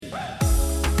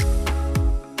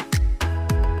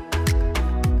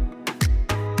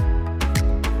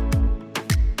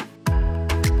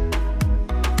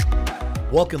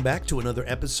Welcome back to another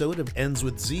episode of Ends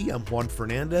with Z. I'm Juan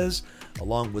Fernandez,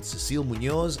 along with Cecile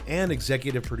Munoz and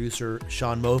executive producer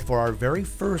Sean Moe for our very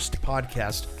first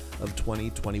podcast of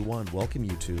 2021. Welcome,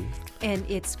 you two. And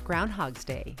it's Groundhog's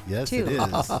Day, Yes, too. it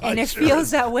is. And it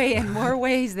feels that way in more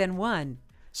ways than one.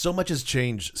 So much has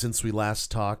changed since we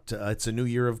last talked. It's a new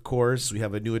year, of course. We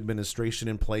have a new administration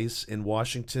in place in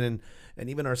Washington, and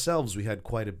even ourselves, we had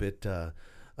quite a bit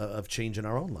of change in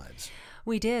our own lives.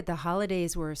 We did. The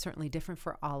holidays were certainly different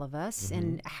for all of us. Mm-hmm.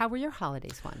 And how were your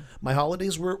holidays, Juan? My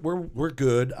holidays were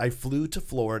good. I flew to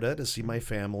Florida to see my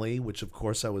family, which, of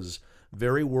course, I was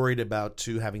very worried about,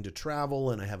 too, having to travel.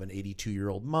 And I have an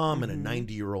 82-year-old mom and a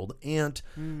 90-year-old aunt.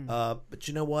 But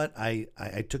you know what? I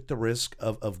took the risk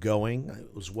of going.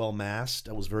 I was well masked.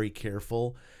 I was very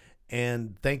careful.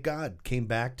 And thank God, came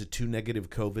back to 2 negative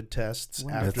COVID tests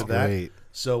after that. Great.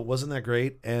 So wasn't that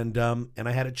great? And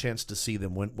I had a chance to see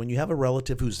them. When you have a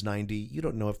relative who's 90, you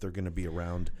don't know if they're going to be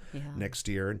around next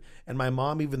year. And my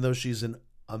mom, even though she's in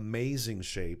amazing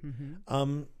shape,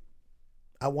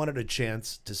 I wanted a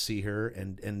chance to see her.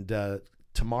 And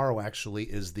tomorrow actually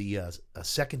is the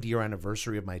second year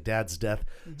anniversary of my dad's death.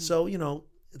 So, you know,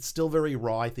 it's still very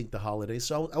raw, I think, the holidays.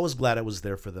 So I was glad I was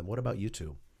there for them. What about you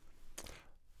two?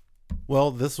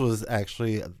 Well, this was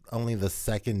actually only the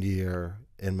second year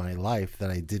in my life that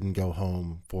I didn't go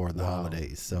home for the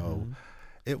holidays. So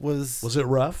it was... Was it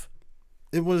rough?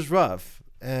 It was rough.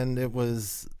 And it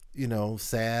was, you know,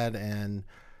 sad. And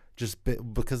just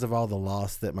because of all the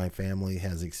loss that my family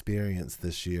has experienced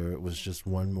this year, it was just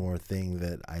one more thing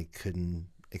that I couldn't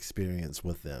experience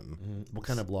with them. What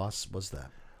kind of loss was that?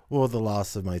 Well, the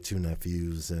loss of my 2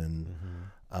 nephews and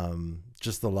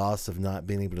just the loss of not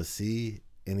being able to see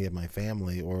any of my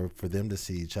family or for them to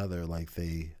see each other like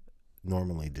they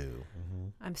normally do.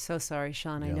 I'm so sorry,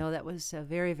 Sean. I know that was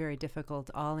very, very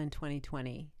difficult all in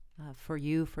 2020 for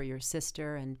you, for your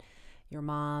sister and your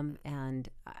mom. And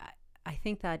I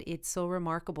think that it's so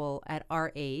remarkable at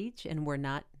our age, and we're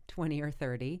not 20 or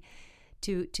 30,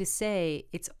 to say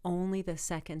it's only the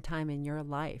second time in your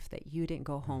life that you didn't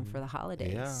go home for the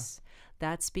holidays. Yeah.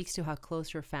 That speaks to how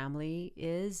close your family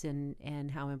is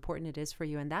and how important it is for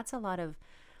you. And that's a lot of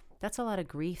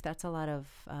grief. That's a lot of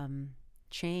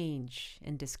change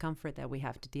and discomfort that we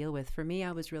have to deal with. For me,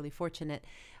 I was really fortunate.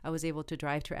 I was able to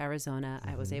drive to Arizona.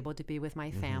 I was able to be with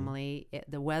my family.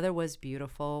 The weather was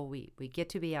beautiful. We get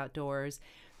to be outdoors.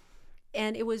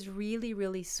 And it was really,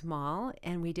 really small.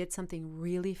 And we did something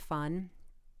really fun,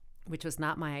 which was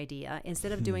not my idea.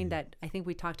 Instead of doing that, I think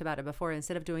we talked about it before,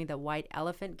 instead of doing the white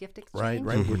elephant gift exchange.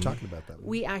 Right. We're talking about that.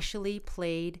 We actually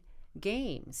played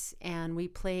games, and we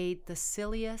played the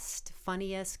silliest,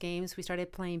 funniest games. We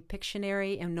started playing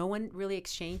Pictionary, and no one really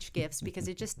exchanged gifts because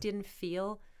it just didn't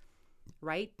feel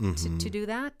right to do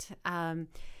that.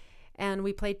 And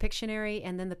we played Pictionary,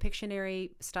 and then the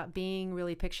Pictionary stopped being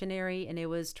really Pictionary, and it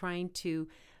was trying to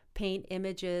paint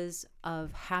images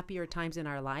of happier times in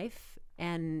our life.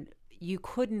 And you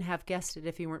couldn't have guessed it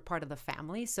if you weren't part of the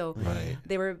family. So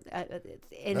they were,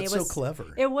 and That's it was so clever.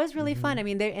 It was really fun. I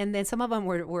mean, and then some of them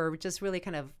were just really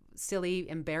kind of silly,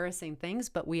 embarrassing things,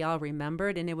 but we all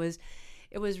remembered, and it was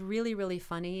really, really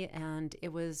funny, and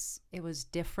it was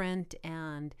different,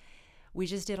 and we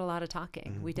just did a lot of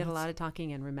talking. We did a lot of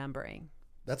talking and remembering.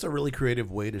 That's a really creative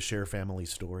way to share family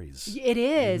stories. It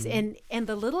is. And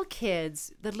the little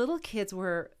kids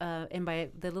were, and by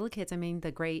the little kids, I mean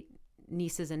the great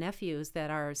nieces and nephews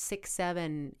that are 6,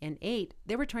 7, and 8.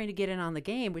 They were trying to get in on the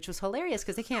game, which was hilarious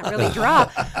because they can't really draw.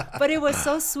 But it was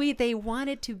so sweet. They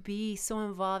wanted to be so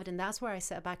involved. And that's where I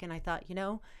sat back and I thought, you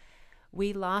know,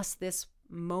 we lost this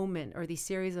moment or these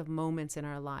series of moments in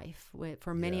our life.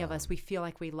 For many of us, we feel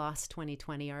like we lost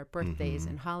 2020, our birthdays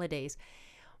and holidays.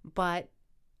 But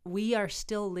we are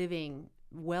still living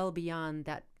well beyond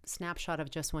that snapshot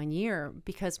of just 1 year,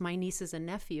 because my nieces and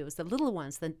nephews, the little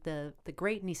ones, the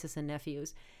great nieces and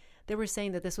nephews, they were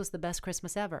saying that this was the best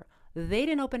Christmas ever. They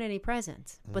didn't open any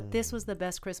presents, but this was the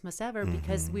best Christmas ever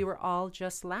because we were all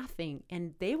just laughing,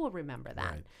 and they will remember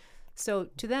that. Right. So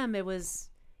to them, it was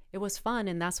fun,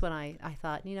 and that's what I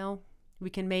thought, you know, we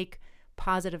can make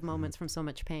positive moments from so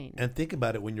much pain. And think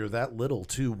about it, when you're that little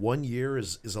too, 1 year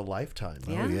is a lifetime.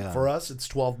 Yeah. Oh, yeah. For us, it's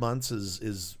 12 months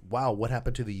is wow, what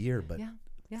happened to the year? But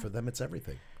Yeah. for them, it's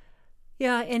everything.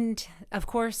 Yeah, and of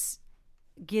course,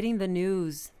 getting the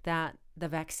news that the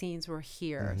vaccines were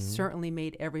here certainly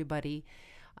made everybody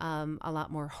a lot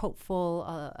more hopeful.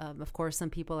 Of course, some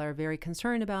people are very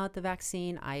concerned about the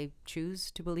vaccine. I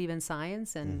choose to believe in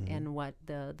science and what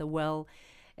the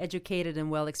well-educated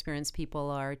and well-experienced people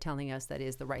are telling us that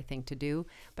is the right thing to do.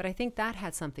 But I think that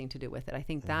had something to do with it. I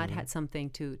think that had something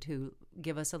to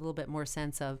give us a little bit more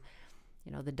sense of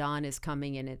the dawn is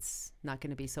coming and it's not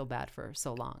going to be so bad for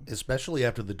so long. Especially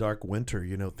after the dark winter,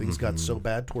 things got so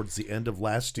bad towards the end of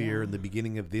last year and the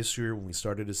beginning of this year when we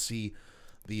started to see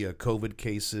the COVID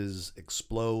cases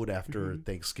explode after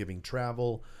Thanksgiving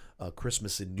travel,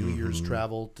 Christmas and New Year's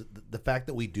travel. The fact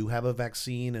that we do have a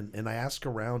vaccine, and I ask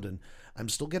around, and I'm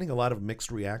still getting a lot of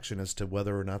mixed reaction as to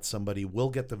whether or not somebody will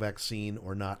get the vaccine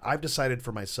or not. I've decided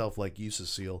for myself, like you,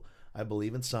 Cecile, I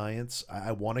believe in science.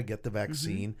 I want to get the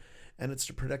vaccine, and it's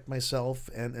to protect myself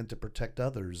and to protect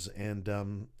others.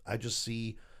 And I just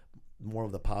see more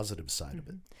of the positive side of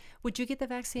it. Would you get the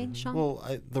vaccine, Sean? Well,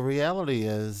 the reality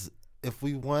is, if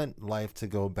we want life to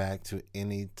go back to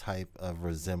any type of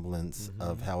resemblance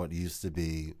of how it used to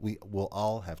be, we will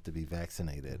all have to be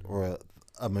vaccinated, or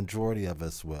a majority of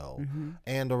us will,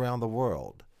 and around the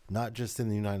world, not just in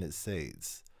the United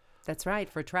States. That's right,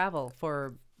 for travel,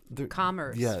 for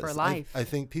commerce, for life. I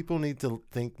think people need to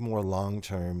think more long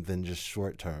term than just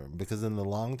short term, because in the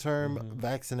long term,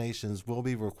 vaccinations will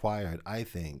be required, I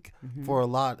think, for a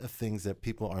lot of things that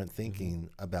people aren't thinking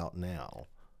about now.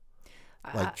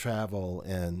 Like travel,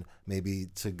 and maybe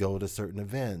to go to certain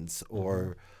events,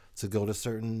 or to go to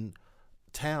certain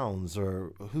towns,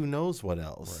 or who knows what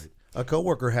else. Right. A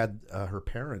coworker had her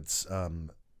parents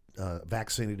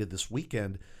vaccinated this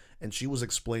weekend, and she was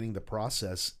explaining the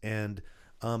process. And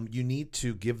you need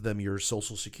to give them your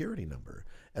social security number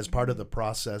as part of the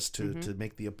process to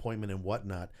make the appointment and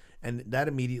whatnot. And that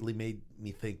immediately made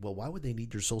me think, well, why would they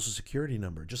need your social security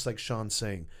number? Just like Sean's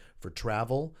saying, for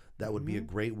travel, that would be a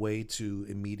great way to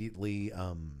immediately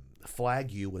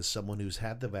flag you as someone who's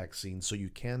had the vaccine, so you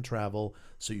can travel,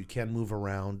 so you can move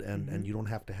around, and you don't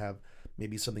have to have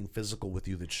maybe something physical with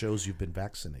you that shows you've been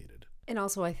vaccinated. And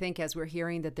also, I think as we're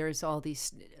hearing that there's all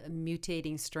these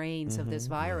mutating strains of this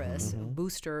virus,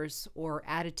 boosters or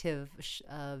additive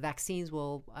vaccines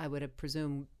will, I would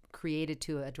presume, created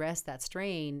to address that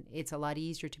strain. It's a lot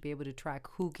easier to be able to track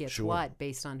who gets what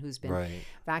based on who's been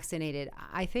vaccinated.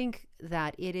 I think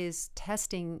that it is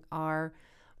testing our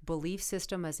belief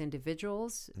system as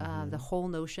individuals, the whole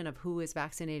notion of who is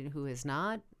vaccinated and who is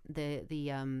not,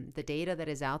 the data that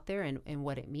is out there and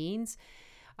what it means.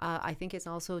 I think it's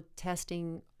also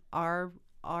testing our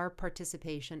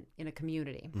participation in a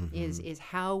community, is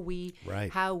how we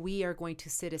are going to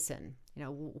citizen.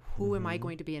 Who am I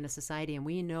going to be in a society? And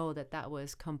we know that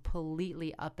was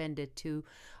completely upended to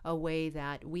a way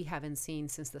that we haven't seen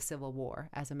since the Civil War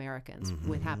as Americans.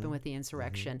 What happened with the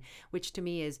insurrection, which to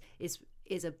me is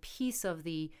a piece of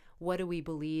the what do we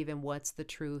believe and what's the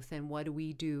truth and what do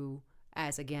we do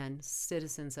as, again,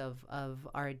 citizens of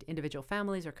our individual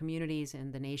families or communities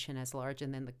and the nation as large,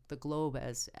 and then the globe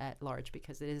as at large,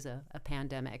 because it is a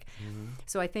pandemic.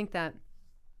 So I think that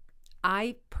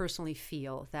I personally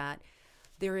feel that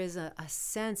there is a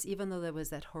sense, even though there was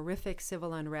that horrific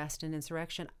civil unrest and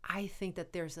insurrection, I think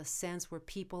that there's a sense where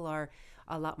people are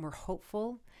a lot more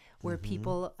hopeful, where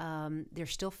people,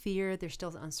 there's still fear, there's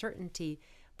still uncertainty,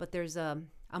 but there's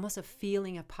almost a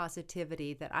feeling of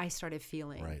positivity that I started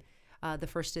feeling the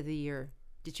first of the year.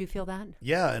 Did you feel that?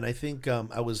 Yeah, and I think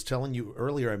I was telling you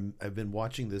earlier, I've been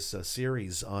watching this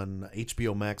series on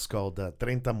HBO Max called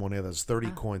 30 Monedas,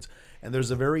 30 coins. And there's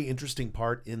a very interesting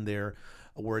part in there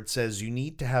where it says you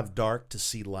need to have dark to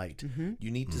see light. You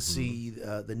need to see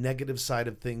the negative side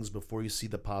of things before you see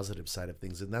the positive side of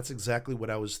things. And that's exactly what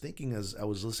I was thinking as I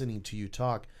was listening to you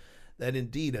talk, that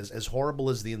indeed, as horrible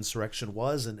as the insurrection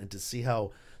was, and to see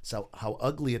how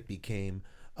ugly it became,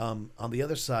 on the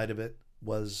other side of it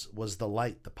was the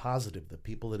light, the positive, the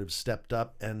people that have stepped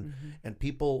up, and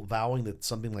people vowing that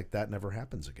something like that never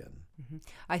happens again.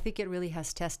 I think it really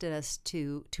has tested us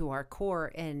to our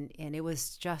core, and it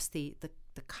was just the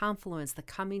confluence, the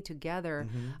coming together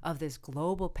of this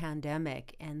global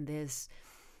pandemic and this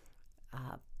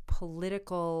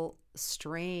political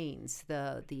strains,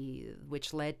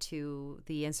 which led to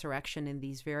the insurrection and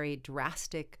these very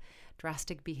drastic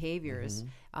behaviors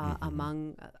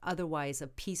among otherwise a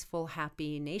peaceful,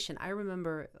 happy nation. I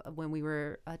remember when we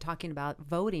were talking about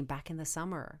voting back in the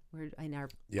summer, in our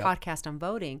podcast on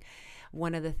voting,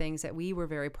 one of the things that we were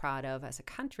very proud of as a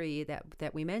country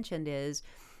that we mentioned is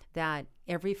that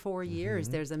every 4 years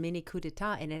there's a mini coup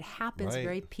d'etat, and it happens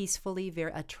very peacefully,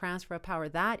 a transfer of power.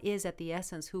 That is at the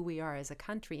essence who we are as a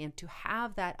country, and to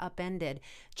have that upended,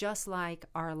 just like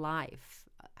our life,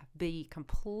 be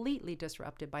completely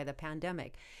disrupted by the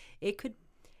pandemic, it could,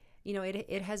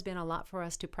 it has been a lot for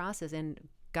us to process, and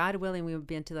God willing, we've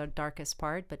been to the darkest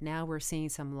part, but now we're seeing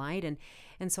some light,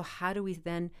 and so how do we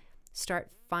then start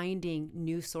finding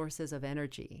new sources of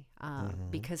energy?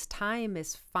 Because time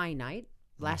is finite.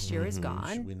 Last year is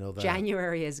gone. We know that.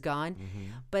 January is gone.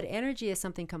 But energy is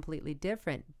something completely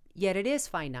different. Yet it is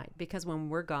finite, because when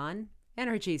we're gone,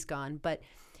 energy's gone. But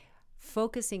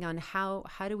focusing on how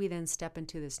do we then step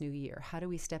into this new year? How do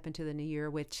we step into the new year,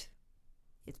 which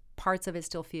parts of it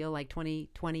still feel like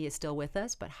 2020 is still with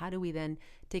us, but how do we then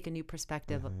take a new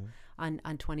perspective on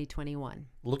 2021?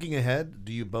 Looking ahead,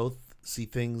 do you both see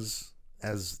things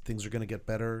as things are going to get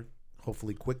better,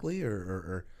 hopefully quickly,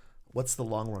 or what's the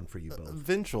long run for you both?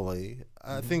 Eventually,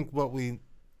 I think what we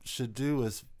should do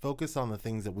is focus on the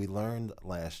things that we learned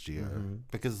last year,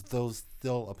 because those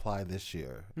still apply this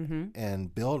year,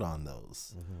 and build on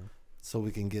those so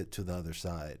we can get to the other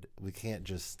side. We can't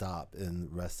just stop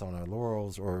and rest on our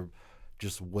laurels, or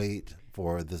just wait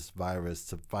for this virus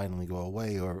to finally go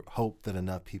away, or hope that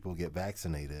enough people get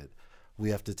vaccinated. We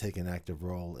have to take an active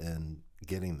role in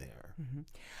getting there.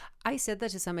 I said that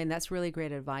to somebody, and that's really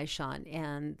great advice, Sean.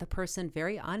 And the person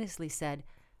very honestly said,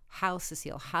 how,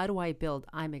 Cecile, how do I build?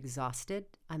 I'm exhausted.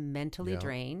 I'm mentally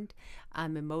drained.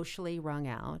 I'm emotionally wrung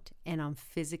out, and I'm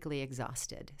physically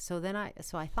exhausted. So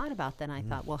I thought about that, and I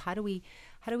thought, well, how do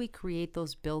we create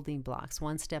those building blocks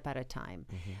one step at a time?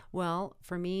 Well,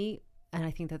 for me, and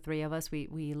I think the three of us,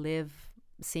 we live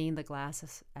seeing the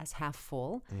glass as half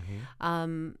full.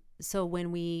 So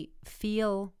when we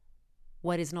feel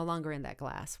what is no longer in that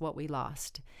glass, what we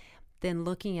lost, then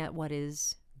looking at what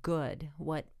is good,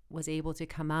 what was able to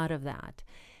come out of that.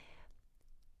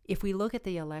 If we look at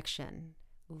the election,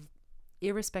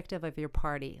 irrespective of your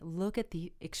party, look at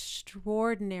the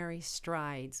extraordinary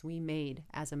strides we made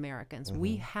as Americans.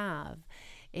 We have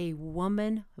a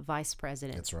woman vice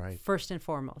president. That's right. First and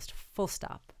foremost, full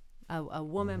stop. A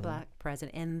woman black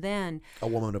president, and then a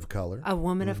woman of color. A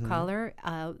woman of color.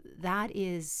 That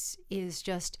is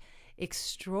just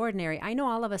extraordinary. I know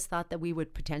all of us thought that we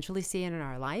would potentially see it in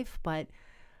our life, but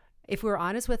if we're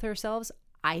honest with ourselves,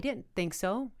 I didn't think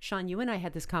so. Sean, you and I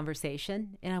had this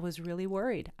conversation, and I was really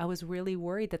worried. I was really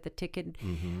worried that the ticket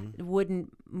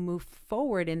wouldn't move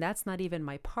forward, and that's not even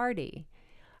my party,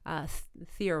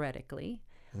 theoretically.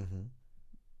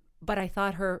 But I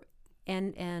thought her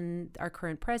and our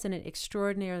current president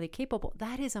extraordinarily capable.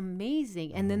 That is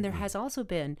amazing. And then there has also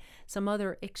been some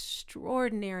other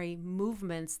extraordinary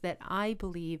movements that I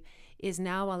believe is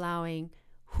now allowing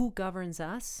who governs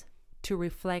us to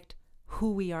reflect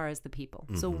who we are as the people.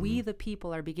 So we, the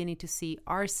people, are beginning to see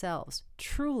ourselves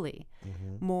truly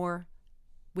more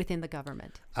within the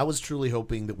government. I was truly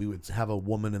hoping that we would have a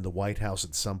woman in the White House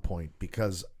at some point,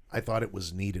 because I thought it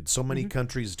was needed. So many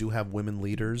countries do have women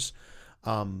leaders.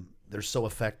 They're so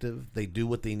effective. They do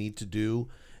what they need to do.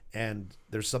 And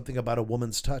there's something about a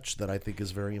woman's touch that I think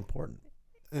is very important.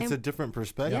 It's a different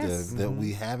perspective that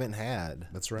we haven't had.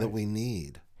 That's right. That we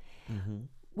need.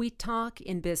 We talk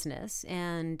in business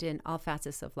and in all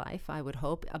facets of life, I would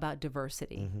hope, about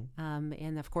diversity.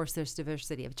 And of course, there's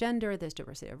diversity of gender, there's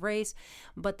diversity of race,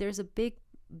 but there's a big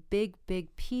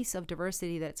piece of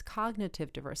diversity that's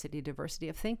cognitive diversity, diversity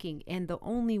of thinking. And the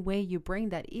only way you bring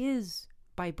that is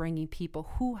by bringing people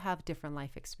who have different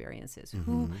life experiences,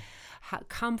 who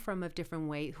come from a different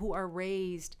way, who are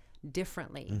raised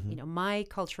differently. You know, my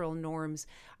cultural norms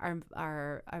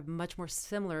are much more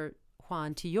similar,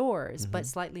 Juan, to yours, but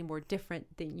slightly more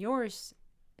different than yours,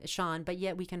 Sean, but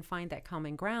yet we can find that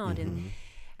common ground.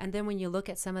 And then when you look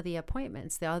at some of the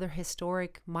appointments, the other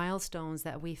historic milestones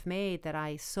that we've made that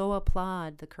I so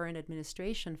applaud the current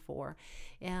administration for,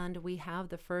 and we have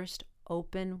the first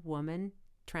open woman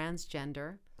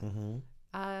transgender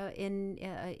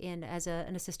in as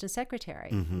an assistant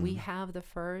secretary. We have the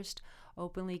first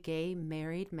openly gay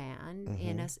married man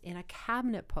in a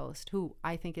cabinet post, who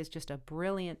I think is just a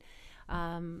brilliant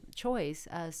choice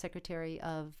as Secretary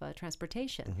of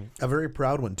Transportation. A very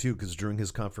proud one, too, because during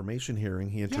his confirmation hearing,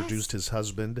 he introduced his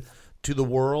husband to the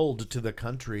world, to the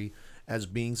country, as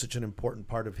being such an important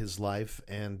part of his life,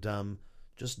 and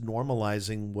just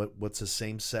normalizing what's a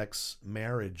same-sex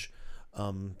marriage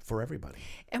for everybody.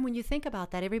 And when you think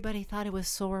about that, everybody thought it was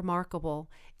so remarkable.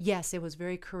 Yes, it was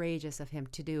very courageous of him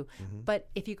to do. But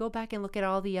if you go back and look at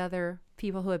all the other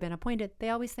people who have been appointed, they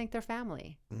always thank their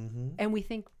family. And we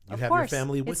think, you of have course, your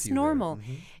family with it's you normal.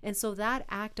 And so that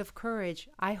act of courage,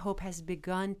 I hope, has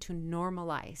begun to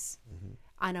normalize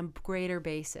on a greater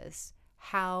basis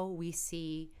how we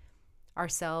see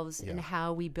ourselves and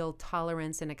how we build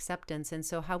tolerance and acceptance. And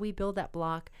so how we build that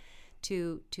block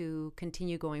to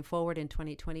continue going forward in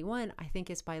 2021, I think,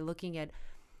 is by looking at,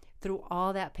 through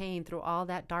all that pain, through all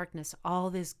that darkness, all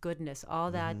this goodness,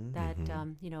 all that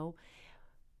you know,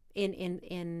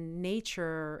 in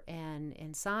nature and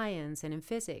in science and in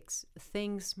physics,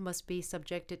 things must be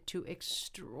subjected to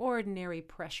extraordinary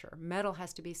pressure. Metal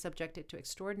has to be subjected to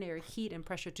extraordinary heat and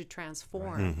pressure to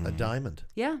transform. A diamond.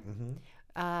 Yeah.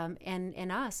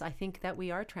 And us, I think that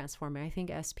we are transforming. I think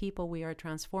as people, we are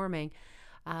transforming.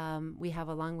 We have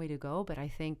a long way to go, but I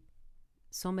think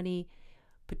so many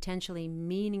potentially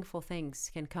meaningful things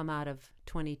can come out of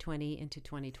 2020 into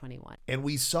 2021. And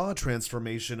we saw a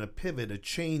transformation, a pivot, a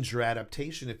change or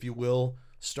adaptation, if you will,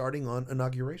 starting on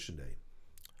Inauguration Day.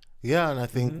 Yeah, and I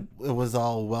think it was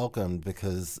all welcomed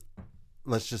because,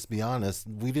 let's just be honest,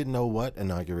 we didn't know what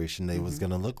Inauguration Day was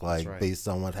going to look like based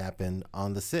on what happened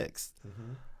on the 6th.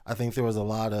 I think there was a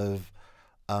lot of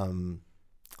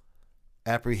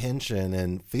apprehension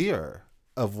and fear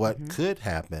of what could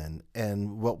happen.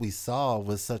 And what we saw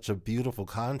was such a beautiful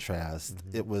contrast.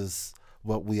 It was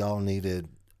what we all needed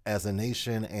as a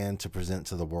nation and to present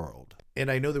to the world.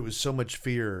 And I know there was so much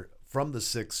fear from the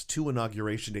 6th to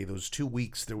Inauguration Day, those 2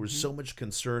 weeks. There was so much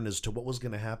concern as to what was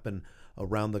going to happen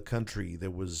around the country.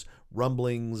 There was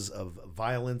rumblings of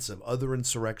violence, of other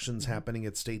insurrections happening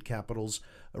at state capitals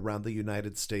around the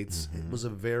United States. It was a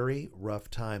very rough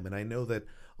time. And I know that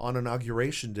on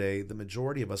Inauguration Day, the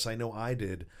majority of us, I know I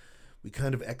did, we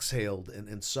kind of exhaled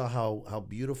and saw how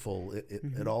beautiful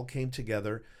it all came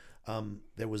together.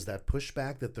 There was that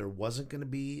pushback that there wasn't going to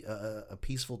be a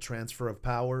peaceful transfer of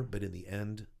power, but in the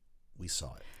end, we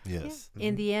saw it. Yes. Yeah.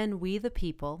 In the end, we the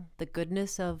people, the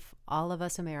goodness of all of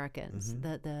us Americans,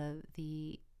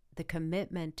 the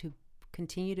commitment to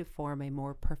continue to form a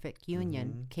more perfect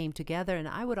union came together. And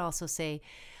I would also say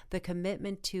the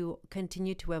commitment to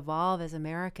continue to evolve as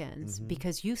Americans,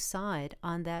 because you saw it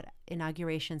on that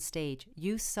inauguration stage.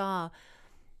 You saw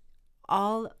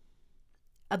a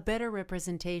better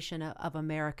representation of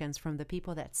Americans, from the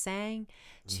people that sang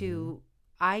to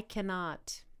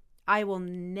I will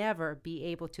never be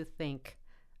able to think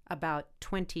about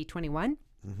 2021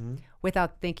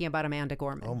 without thinking about Amanda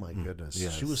Gorman. Oh my goodness.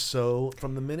 Yes. She was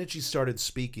from the minute she started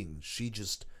speaking, she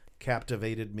just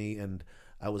captivated me, and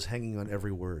I was hanging on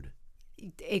every word.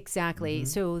 Exactly.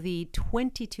 So the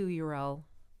 22-year-old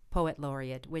poet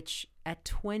laureate, which at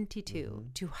 22,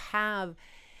 to have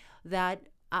that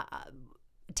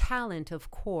talent,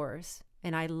 of course,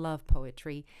 and I love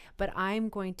poetry, but I'm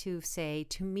going to say,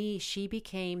 to me, she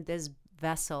became this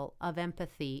vessel of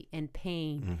empathy and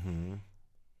pain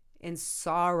and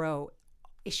sorrow.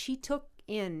 She took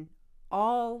in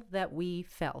all that we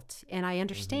felt. And I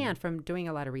understand from doing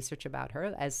a lot of research about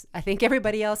her, as I think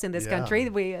everybody else in this country,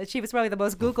 she was probably the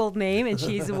most Googled name, and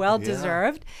she's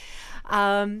well-deserved.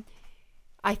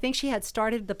 I think she had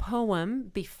started the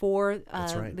poem before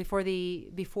before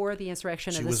the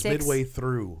insurrection of the 6th. She was midway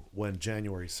through when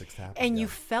January 6th happened. And you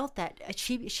felt that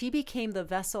she became the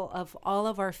vessel of all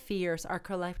of our fears, our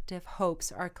collective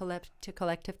hopes, our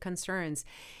collective concerns.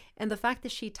 And the fact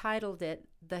that she titled it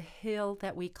 "The Hill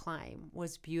That We Climb"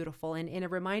 was beautiful. And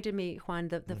it reminded me, Juan,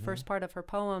 the first part of her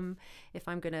poem, if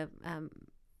I'm going to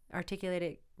articulate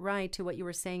it right, to what you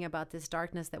were saying about this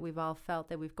darkness that we've all felt,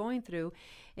 that we've going through.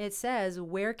 It says,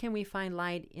 "Where can we find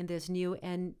light in this new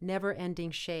and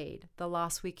never-ending shade? The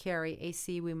loss we carry, a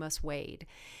sea we must wade."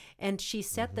 And she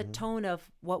set the tone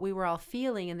of what we were all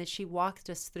feeling, and that she walked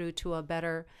us through to a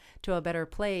better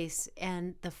place.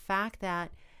 And the fact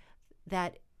that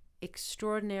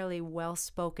extraordinarily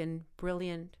well-spoken,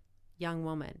 brilliant young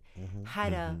woman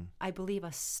had I believe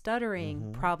a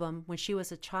stuttering problem when she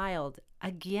was a child.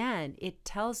 Again, it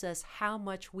tells us how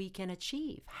much we can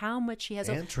achieve, how much she has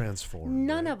and transform.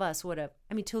 None of us would have.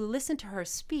 I mean, to listen to her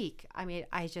speak, I mean,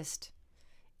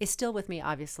 it's still with me,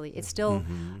 obviously. It's still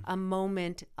a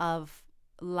moment of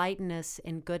lightness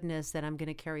and goodness that I'm going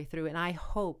to carry through. And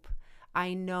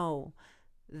I know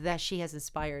that she has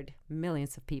inspired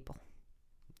millions of people.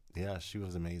 Yeah, she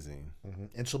was amazing.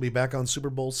 And she'll be back on Super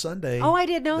Bowl Sunday. Oh, I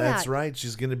didn't know that. That's right.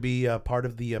 She's going to be part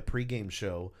of the pregame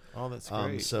show. Oh, that's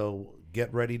great. So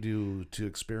get ready to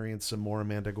experience some more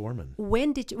Amanda Gorman.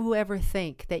 When did you ever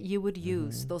think that you would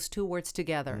use those two words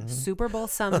together, Super Bowl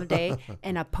Sunday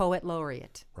and a poet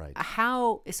laureate? Right.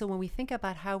 So when we think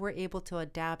about how we're able to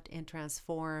adapt and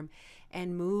transform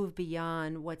and move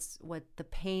beyond what the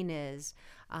pain is,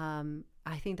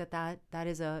 I think that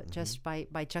is just by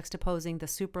juxtaposing the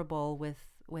Super Bowl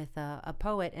with a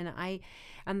poet,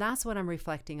 and that's what I'm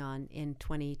reflecting on in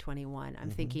 2021.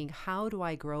 I'm thinking, how do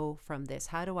I grow from this?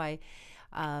 How do I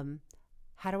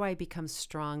become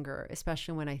stronger?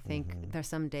 Especially when I think there's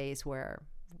some days where,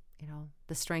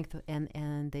 the strength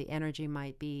and the energy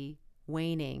might be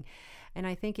waning, and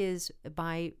I think is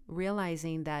by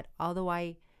realizing that although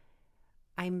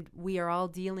we are all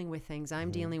dealing with things.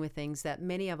 I'm dealing with things that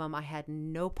many of them I had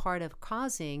no part of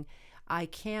causing. I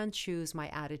can choose my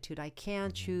attitude. I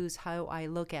can choose how I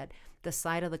look at the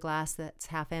side of the glass that's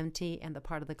half empty and the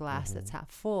part of the glass that's half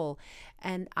full.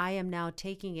 And I am now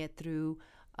taking it through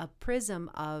a prism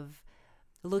of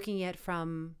looking at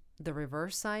from the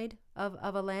reverse side of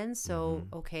a lens. So,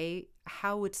 okay,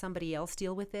 how would somebody else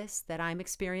deal with this that I'm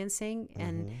experiencing?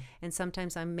 And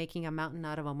sometimes I'm making a mountain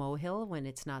out of a molehill when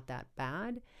it's not that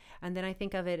bad. And then I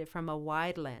think of it from a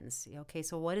wide lens. Okay,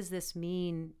 so what does this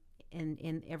mean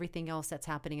in everything else that's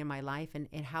happening in my life,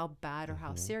 and how bad or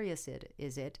how serious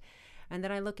is it? And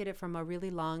then I look at it from a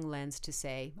really long lens to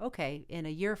say, okay, in a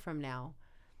year from now,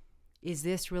 is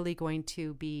this really going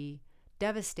to be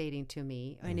devastating to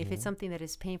me? And if it's something that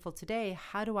is painful today,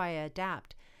 how do I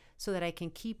adapt so that I can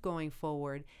keep going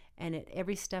forward and at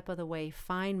every step of the way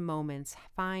find moments,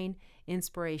 find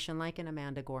inspiration like an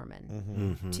Amanda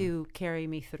Gorman to carry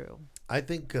me through? I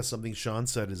think something Sean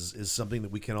said is something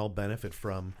that we can all benefit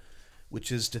from,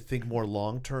 which is to think more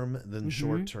long-term than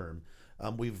short-term.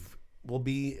 We'll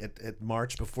be at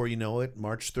March before you know it.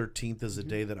 March 13th is a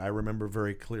day that I remember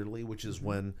very clearly, which is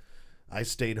when I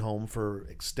stayed home for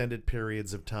extended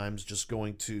periods of times, just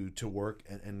going to work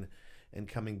and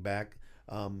coming back.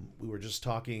 We were just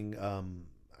talking.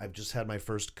 I've just had my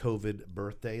first COVID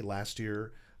birthday last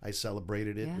year. I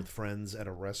celebrated it with friends at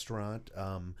a restaurant,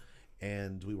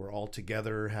 and we were all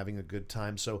together having a good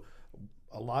time. So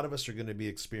a lot of us are going to be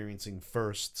experiencing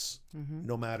firsts,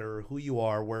 no matter who you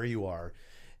are, where you are.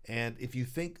 And if you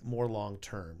think more long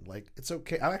term, like, it's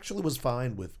okay. I actually was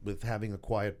fine with having a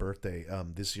quiet birthday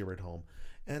this year at home.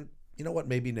 And you know what?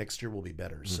 Maybe next year will be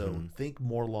better. So think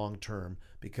more long term,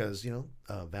 because,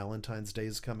 Valentine's Day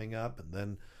is coming up, and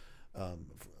then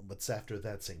what's after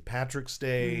that? St. Patrick's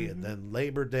Day, and then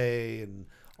Labor Day, and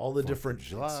all the different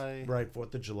July. Right,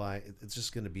 4th of July. It's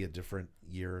just going to be a different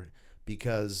year,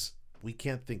 because we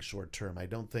can't think short term. I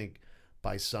don't think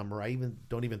by summer,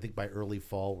 don't even think by early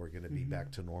fall we're going to be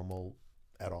back to normal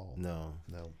at all. No.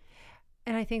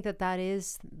 And I think that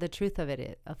is the truth of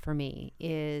it for me.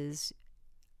 Is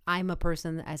I'm a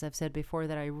person, as I've said before,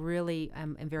 that I really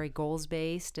am very goals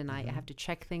based, and I have to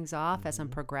check things off as I'm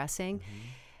progressing.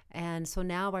 And so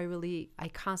now I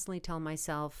constantly tell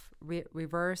myself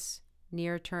reverse,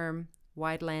 near term,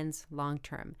 wide lens, long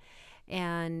term,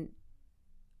 and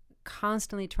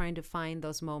constantly trying to find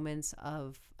those moments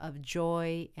of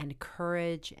joy and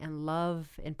courage and love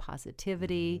and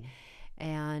positivity,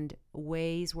 and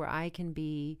ways where I can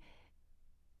be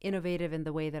innovative in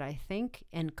the way that I think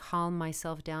and calm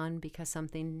myself down because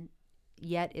something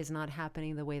yet is not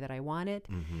happening the way that I want it.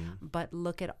 But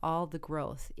look at all the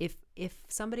growth. If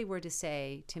somebody were to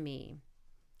say to me,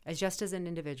 just as an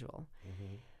individual,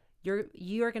 you're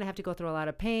going to have to go through a lot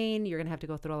of pain, you're going to have to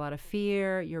go through a lot of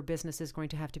fear, your business is going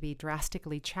to have to be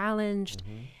drastically challenged,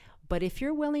 but if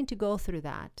you're willing to go through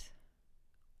that,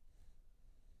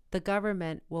 the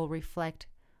government will reflect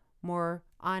more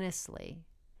honestly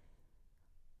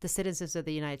the citizens of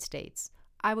the United States.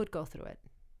 I would go through it.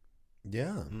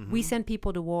 Yeah. We send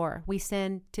people to war. We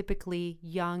send typically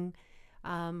young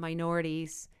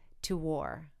minorities to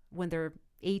war when they're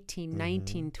 18,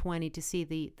 19, 20, to see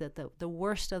the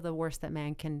worst of the worst that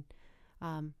man can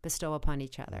bestow upon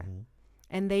each other.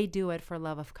 And they do it for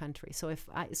love of country. So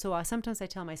sometimes I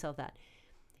tell myself that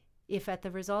if at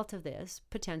the result of this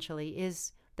potentially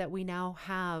is that we now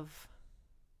have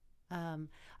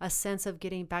a sense of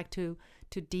getting back to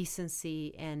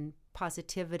decency and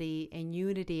positivity and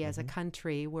unity as a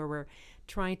country, where we're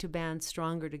trying to band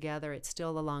stronger together, it's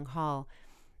still a long haul,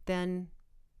 then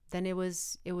it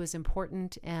was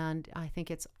important. And I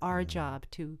think it's our job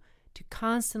to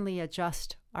constantly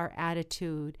adjust our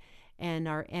attitude and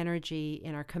our energy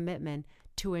and our commitment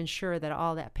to ensure that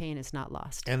all that pain is not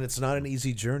lost. And it's not an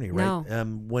easy journey, right? No.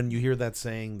 When you hear that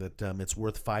saying that it's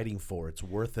worth fighting for, it's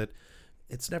worth it,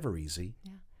 it's never easy.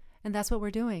 Yeah. And that's what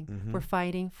we're doing. We're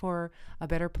fighting for a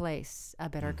better place, a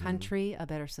better country, a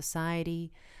better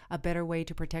society, a better way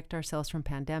to protect ourselves from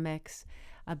pandemics,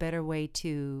 a better way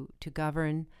to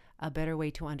govern, a better way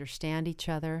to understand each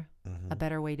other, a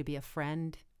better way to be a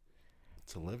friend.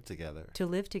 To live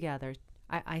together.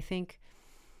 I think,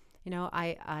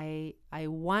 I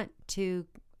want to,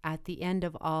 at the end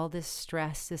of all this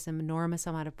stress, this enormous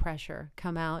amount of pressure,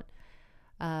 come out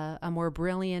a more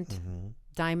brilliant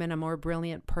diamond, a more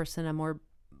brilliant person, a more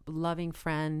loving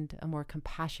friend, a more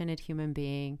compassionate human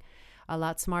being, a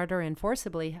lot smarter, and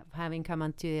forcibly, having come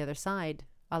onto the other side,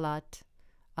 a lot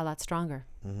stronger.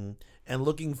 And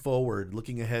looking forward,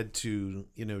 looking ahead to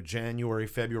January,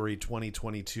 February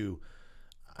 2022,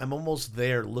 I'm almost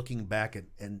there looking back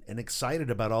and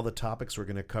excited about all the topics we're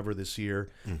going to cover this year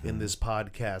in this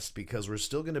podcast, because we're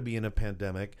still going to be in a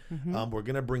pandemic. We're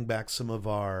going to bring back some of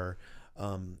our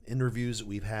interviews that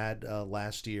we've had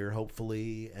last year,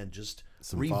 hopefully, and just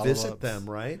some revisit them,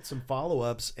 right? Some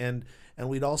follow-ups. And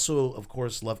we'd also, of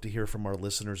course, love to hear from our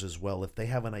listeners as well. If they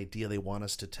have an idea they want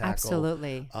us to tackle.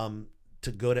 Absolutely.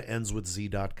 To go to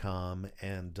endswithz.com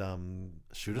and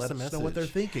shoot us a message. Know what they're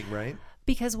thinking, right?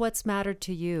 Because what's mattered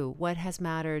to you, what has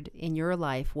mattered in your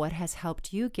life, what has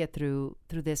helped you get through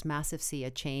this massive sea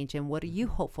of change, and what are you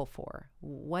hopeful for?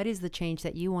 What is the change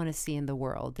that you want to see in the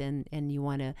world and you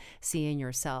want to see in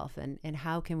yourself? And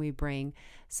how can we bring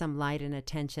some light and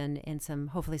attention and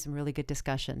hopefully some really good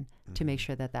discussion to make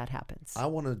sure that happens? I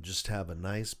want to just have a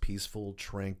nice, peaceful,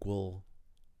 tranquil,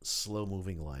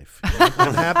 slow-moving life.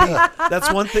 I'm happy.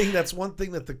 That's one thing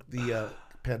that the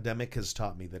pandemic has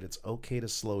taught me, that it's okay to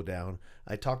slow down.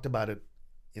 I talked about it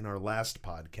in our last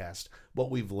podcast,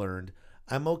 what we've learned.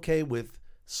 I'm okay with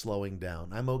slowing down.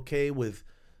 I'm okay with,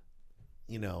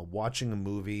 watching a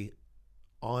movie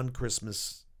on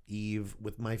Christmas Eve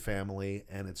with my family,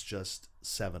 and it's just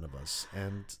 7 of us,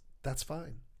 and that's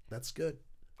fine. That's good.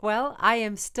 Well, I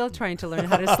am still trying to learn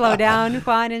how to slow down,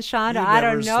 Juan and Sean. I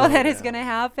don't know that it's going to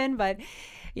happen, but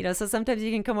so sometimes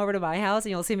you can come over to my house and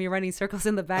you'll see me running circles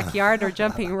in the backyard or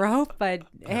jumping rope. But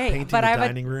hey, painting the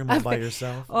dining room all by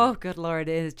yourself. Oh, good Lord!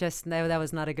 It is just that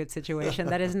was not a good situation.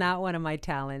 That is not one of my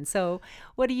talents. So,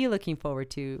 what are you looking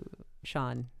forward to,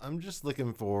 Sean? I'm just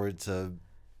looking forward to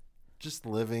just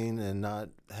living and not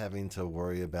having to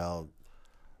worry about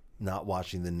not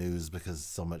watching the news because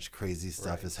so much crazy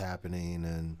stuff is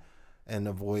happening, and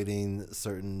avoiding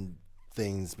certain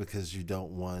things because you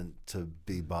don't want to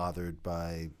be bothered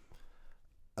by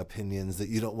opinions that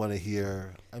you don't want to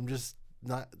hear. I'm just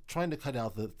not trying to cut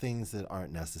out the things that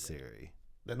aren't necessary.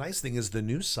 The nice thing is the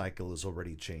news cycle has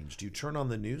already changed. You turn on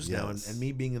the news now, and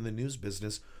me being in the news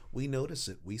business, we notice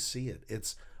it, we see it.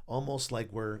 It's almost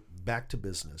like we're back to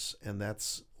business, and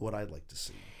that's what I'd like to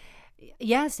see.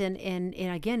 Yes, and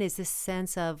again, is this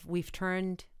sense of we've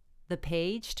turned the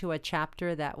page to a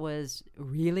chapter that was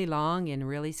really long and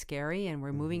really scary, and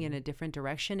we're moving in a different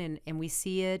direction, and we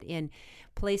see it in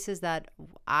places that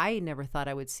I never thought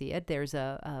I would see it. There's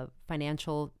a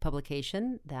financial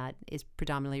publication that is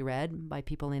predominantly read by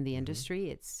people in the industry.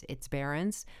 It's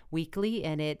Barron's Weekly,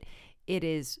 and it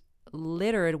is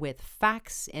littered with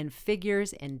facts and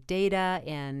figures and data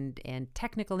and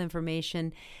technical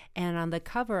information. And on the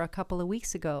cover a couple of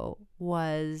weeks ago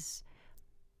was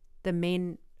the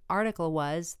main article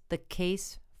was the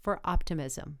case for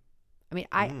optimism. I mean,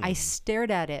 I stared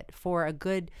at it for a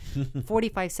good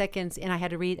 45 seconds, and I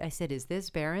had to read. I said, is this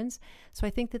Barron's? So I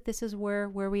think that this is where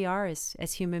we are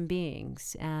as human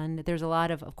beings. And there's a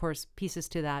lot of course, pieces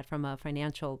to that from a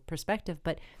financial perspective.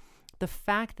 But the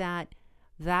fact that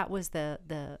was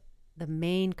the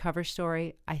main cover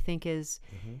story, I think is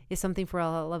something for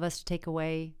all of us to take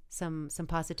away some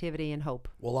positivity and hope.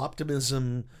 Well,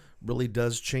 optimism really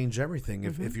does change everything.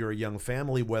 If you're a young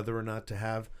family, whether or not to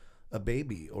have a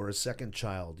baby or a second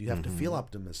child, you have to feel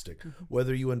optimistic.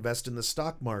 Whether you invest in the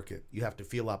stock market, you have to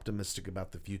feel optimistic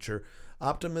about the future.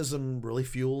 Optimism really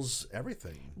fuels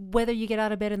everything. Whether you get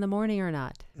out of bed in the morning or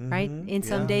not, right? In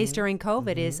some days during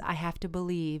COVID is I have to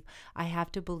believe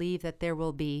that there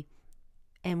will be,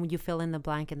 and you fill in the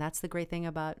blank. And that's the great thing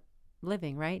about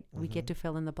living, right? We get to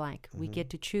fill in the blank. We get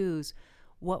to choose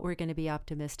what we're going to be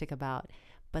optimistic about.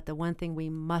 But the one thing we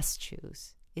must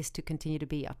choose is to continue to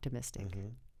be optimistic.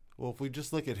 Well, if we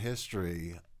just look at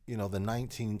history, the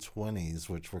 1920s,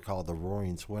 which were called the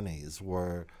Roaring Twenties,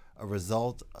 were a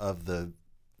result of the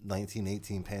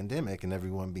 1918 pandemic and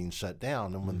everyone being shut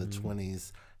down. And when the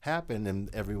 20s happened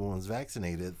and everyone was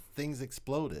vaccinated, things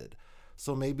exploded.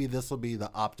 So maybe this will be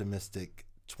the optimistic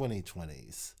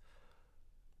 2020s.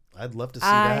 I'd love to see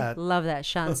that. I love that,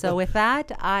 Sean. So with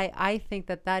that, I think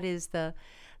that is the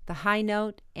high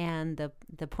note and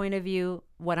the point of view,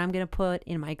 what I'm going to put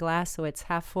in my glass so it's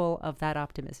half full of that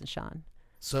optimism, Sean.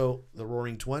 So the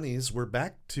Roaring 20s, we're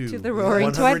back to the Roaring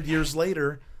 100 years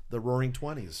later, the Roaring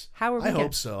 20s. How are we? I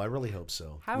hope so. I really hope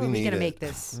so. How are we going to make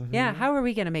this? Yeah, how are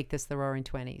we going to make this the Roaring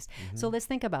 20s? So let's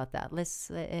think about that.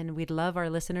 And we'd love our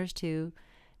listeners to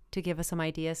give us some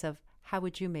ideas of how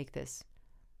would you make this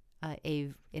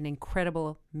an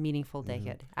incredible, meaningful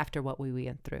decade after what we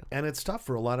went through. And it's tough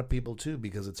for a lot of people too,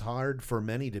 because it's hard for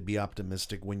many to be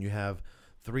optimistic when you have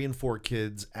 3 and 4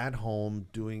 kids at home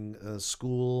doing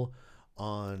school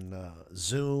on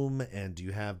Zoom, and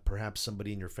you have perhaps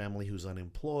somebody in your family who's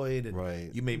unemployed,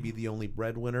 and you may be the only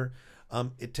breadwinner.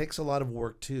 It takes a lot of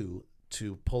work too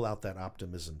to pull out that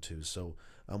optimism too. So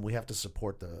we have to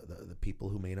support the people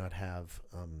who may not have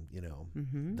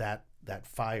that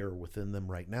fire within them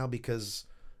right now, because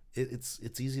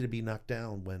it's easy to be knocked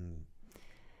down when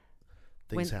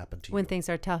things happen to you. When things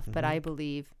are tough. But I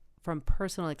believe from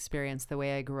personal experience, the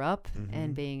way I grew up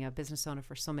and being a business owner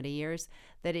for so many years,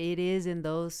 that it is in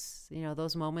those,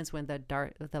 those moments when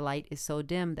the light is so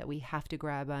dim that we have to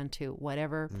grab onto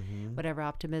whatever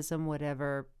optimism,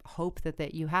 whatever hope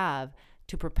that you have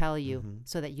to propel you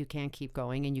so that you can keep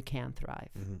going and you can thrive.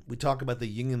 We talk about the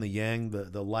yin and the yang,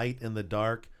 the light and the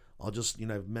dark. I'll just,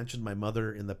 I've mentioned my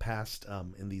mother in the past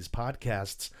in these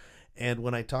podcasts. And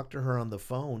when I talk to her on the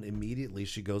phone, immediately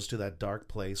she goes to that dark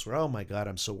place where, oh my God,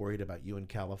 I'm so worried about you in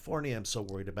California. I'm so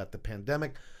worried about the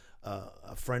pandemic.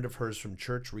 A friend of hers from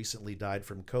church recently died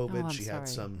from COVID. She had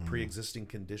some pre-existing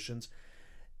conditions.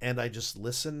 And I just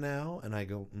listen now and I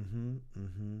go,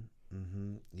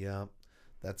 yeah,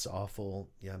 that's awful.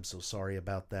 Yeah, I'm so sorry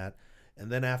about that. And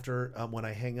then after, when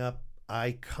I hang up,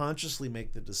 I consciously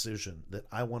make the decision that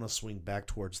I want to swing back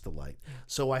towards the light.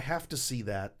 So I have to see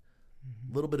that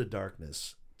little bit of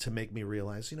darkness to make me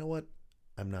realize, you know what?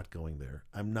 I'm not going there.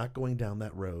 I'm not going down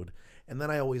that road. And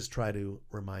then I always try to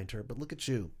remind her, but look at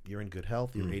you. You're in good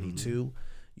health. You're 82.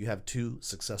 You have 2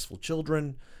 successful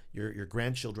children. Your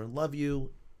grandchildren love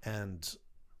you. And,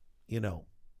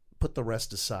 put the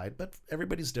rest aside. But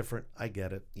everybody's different. I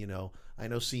get it. I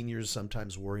know seniors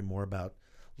sometimes worry more about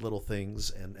little things,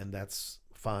 and that's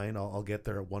fine. I'll get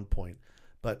there at one point.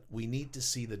 But we need to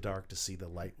see the dark to see the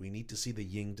light. We need to see the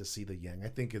yin to see the yang. I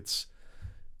think it's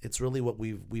really what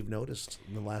we've noticed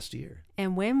in the last year.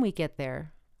 And when we get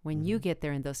there, when you get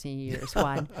there in those senior years,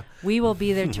 Juan, we will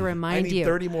be there to remind you. I need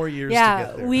 30 more years to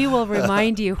get there. We will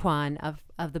remind you, Juan,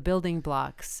 of the building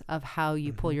blocks of how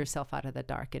you pull yourself out of the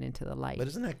dark and into the light. But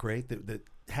isn't that great that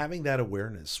having that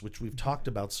awareness, which we've talked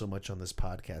about so much on this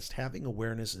podcast, having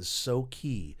awareness is so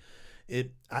key.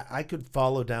 I could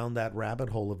follow down that rabbit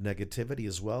hole of negativity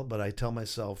as well, but I tell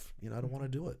myself, I don't want to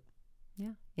do it.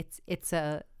 Yeah, it's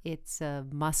a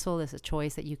muscle, it's a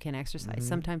choice that you can exercise.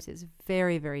 Sometimes it's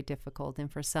very, very difficult, and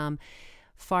for some,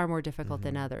 far more difficult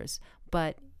than others.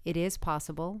 But it is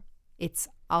possible. It's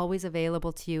always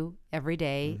available to you every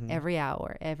day, every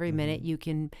hour, every minute. You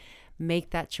can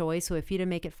make that choice. So if you didn't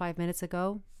make it 5 minutes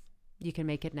ago, you can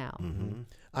make it now.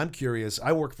 I'm curious.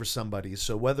 I work for somebody,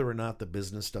 so whether or not the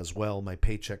business does well, my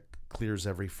paycheck clears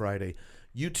every Friday.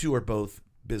 You two are both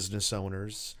business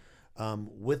owners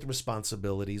with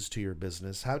responsibilities to your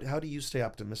business. How do you stay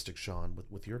optimistic, Sean,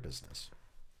 with your business?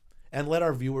 And let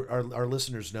our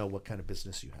listeners know what kind of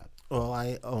business you have. Well,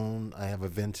 I have a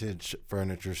vintage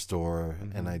furniture store,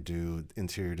 and I do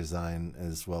interior design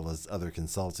as well as other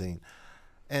consulting.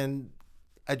 And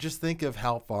I just think of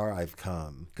how far I've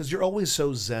come. Because you're always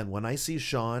so zen. When I see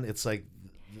Sean, it's like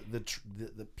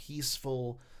the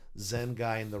peaceful zen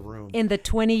guy in the room. In the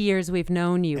 20 years we've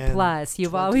known you, plus,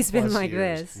 you've always been like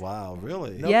this. Wow,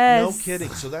 really? No kidding.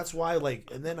 So that's why,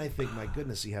 and then I think, my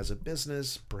goodness, he has a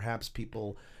business. Perhaps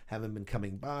people haven't been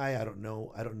coming by. I don't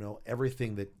know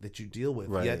everything that you deal with.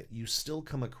 Right. Yet you still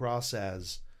come across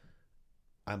as,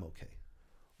 I'm okay.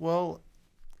 Well,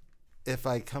 if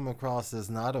I come across as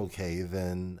not okay,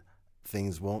 then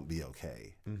things won't be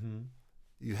okay.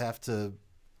 You have to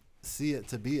see it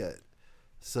to be it.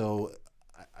 So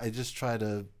I just try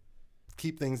to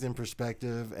keep things in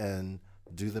perspective and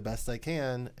do the best I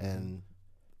can and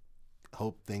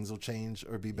hope things will change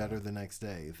or be better the next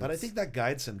day. But I think that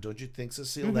guides him, don't you think,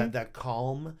 Cecile? That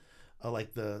calm,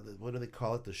 like the what do they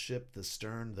call it? The ship, the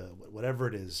stern, the whatever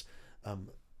it is.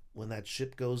 When that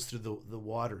ship goes through the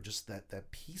water, just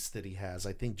that peace that he has,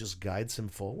 I think just guides him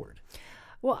forward.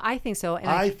 Well, I think so. And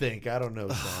I don't know,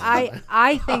 Sean.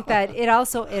 I think that it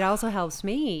also helps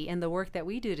me in the work that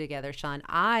we do together, Sean.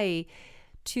 I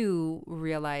too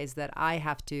realize that I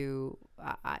have to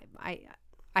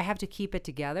keep it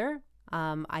together.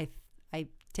 I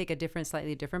take a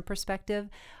slightly different perspective.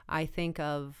 I think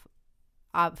of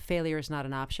failure is not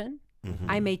an option.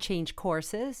 I may change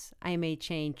courses, I may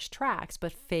change tracks,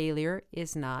 but failure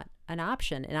is not an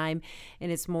option. And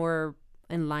it's more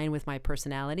in line with my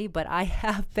personality, but I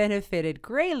have benefited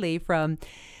greatly from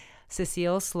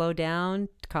Cecile, slow down,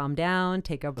 calm down,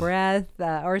 take a breath.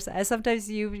 Or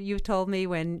sometimes you've told me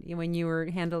when you were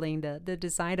handling the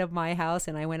design of my house,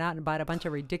 and I went out and bought a bunch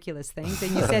of ridiculous things,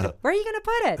 and you said, "Where are you going to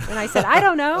put it?" And I said, "I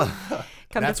don't know."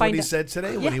 That's what he said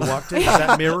today when he walked in. Is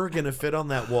that mirror going to fit on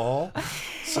that wall?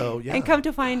 So yeah. And come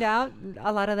to find out,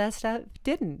 a lot of that stuff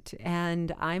didn't.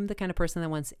 And I'm the kind of person that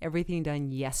wants everything done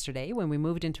yesterday. When we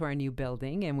moved into our new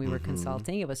building and we were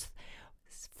consulting, it was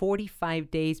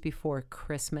 45 days before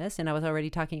Christmas, and I was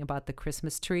already talking about the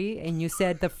Christmas tree, and you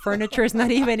said the furniture is not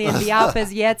even in the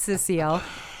office yet, Cecile.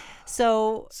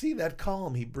 So see that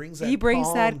calm. He brings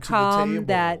that calm,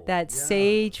 that Yeah.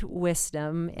 sage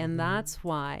wisdom, and that's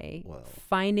why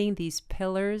finding these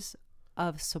pillars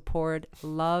of support,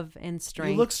 love, and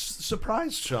strength. You look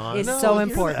surprised, Sean. Is so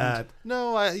important.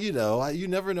 No, you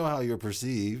never know how you're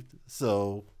perceived.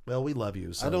 So, well, we love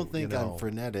you. So, I don't think I'm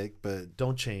frenetic, but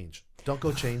don't change. Don't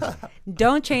go change.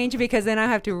 Don't change, because then I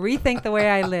have to rethink the way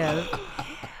I live.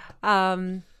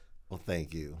 Well,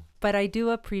 thank you. But I do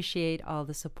appreciate all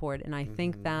the support, and I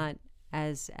think that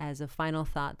as a final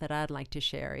thought that I'd like to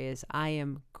share is I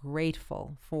am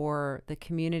grateful for the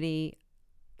community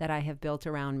that I have built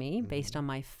around me based on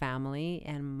my family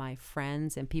and my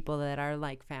friends and people that are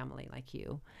like family, like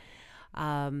you,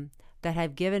 that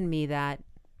have given me that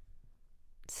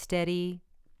steady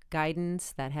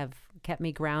guidance, that have kept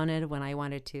me grounded when I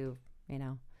wanted to,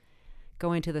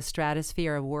 go into the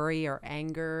stratosphere of worry or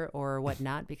anger or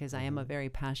whatnot, because I am a very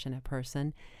passionate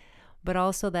person, but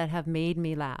also that have made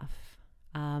me laugh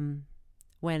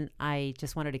when I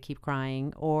just wanted to keep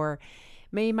crying, or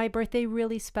made my birthday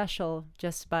really special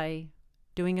just by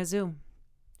doing a Zoom.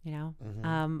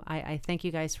 I thank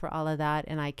you guys for all of that,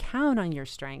 and I count on your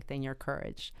strength and your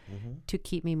courage to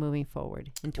keep me moving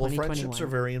forward in 2021. Well, friendships are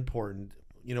very important.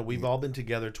 We've all been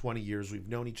together 20 years. We've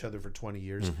known each other for 20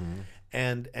 years.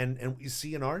 And we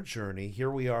see in our journey,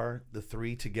 here we are, the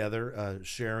three together,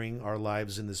 sharing our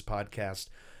lives in this podcast.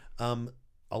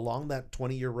 Along that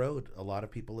 20-year road, a lot of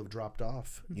people have dropped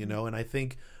off, and I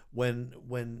think when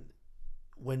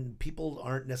people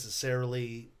aren't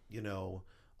necessarily,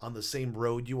 on the same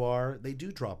road you are, they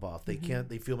do drop off. They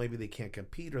they feel maybe they can't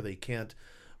compete, or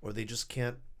they just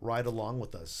can't ride along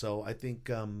with us. So I think,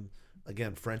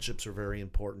 again, friendships are very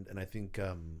important, and I think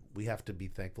we have to be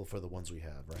thankful for the ones we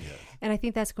have, right? Yeah. And I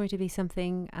think that's going to be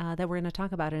something that we're going to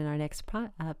talk about in our next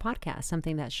podcast,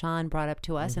 something that Sean brought up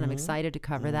to us, and I'm excited to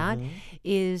cover that,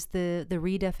 is the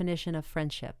redefinition of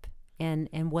friendship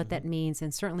and what that means,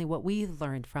 and certainly what we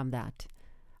learned from that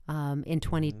in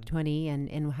 2020,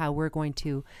 and how we're going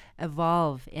to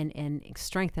evolve and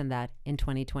strengthen that in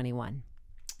 2021.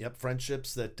 Yep,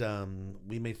 friendships that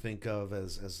we may think of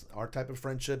as our type of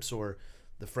friendships, or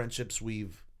the friendships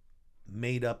we've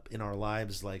made up in our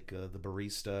lives, like the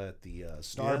barista at the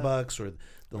Starbucks, or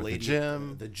the lady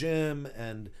at the gym,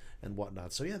 and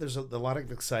whatnot. So there's a lot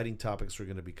of exciting topics we're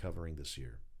going to be covering this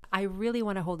year. I really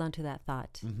want to hold on to that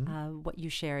thought, what you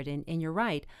shared, and you're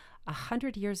right.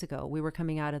 100 years ago, we were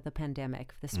coming out of the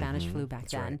pandemic, the Spanish flu back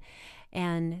then,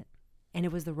 right. And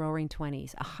it was the Roaring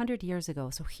 20s, 100 years ago.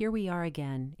 So here we are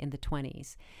again in the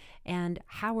 20s. And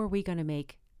how are we going to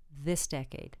make this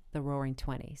decade the Roaring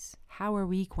 20s? How are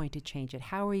we going to change it?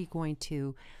 How are we going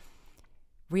to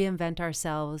reinvent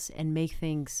ourselves and make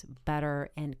things better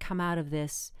and come out of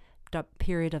this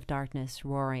period of darkness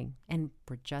roaring? And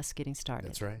we're just getting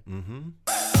started. That's right.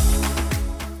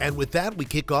 And with that, we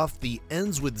kick off the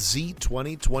Ends with Z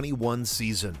 2021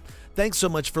 season. Thanks so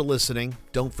much for listening.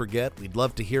 Don't forget, we'd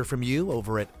love to hear from you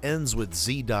over at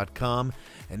endswithz.com.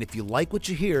 And if you like what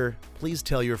you hear, please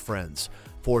tell your friends.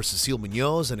 For Cecile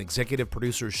Munoz and executive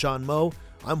producer Sean Moe,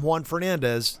 I'm Juan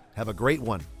Fernandez. Have a great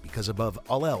one, because above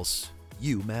all else,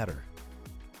 you matter.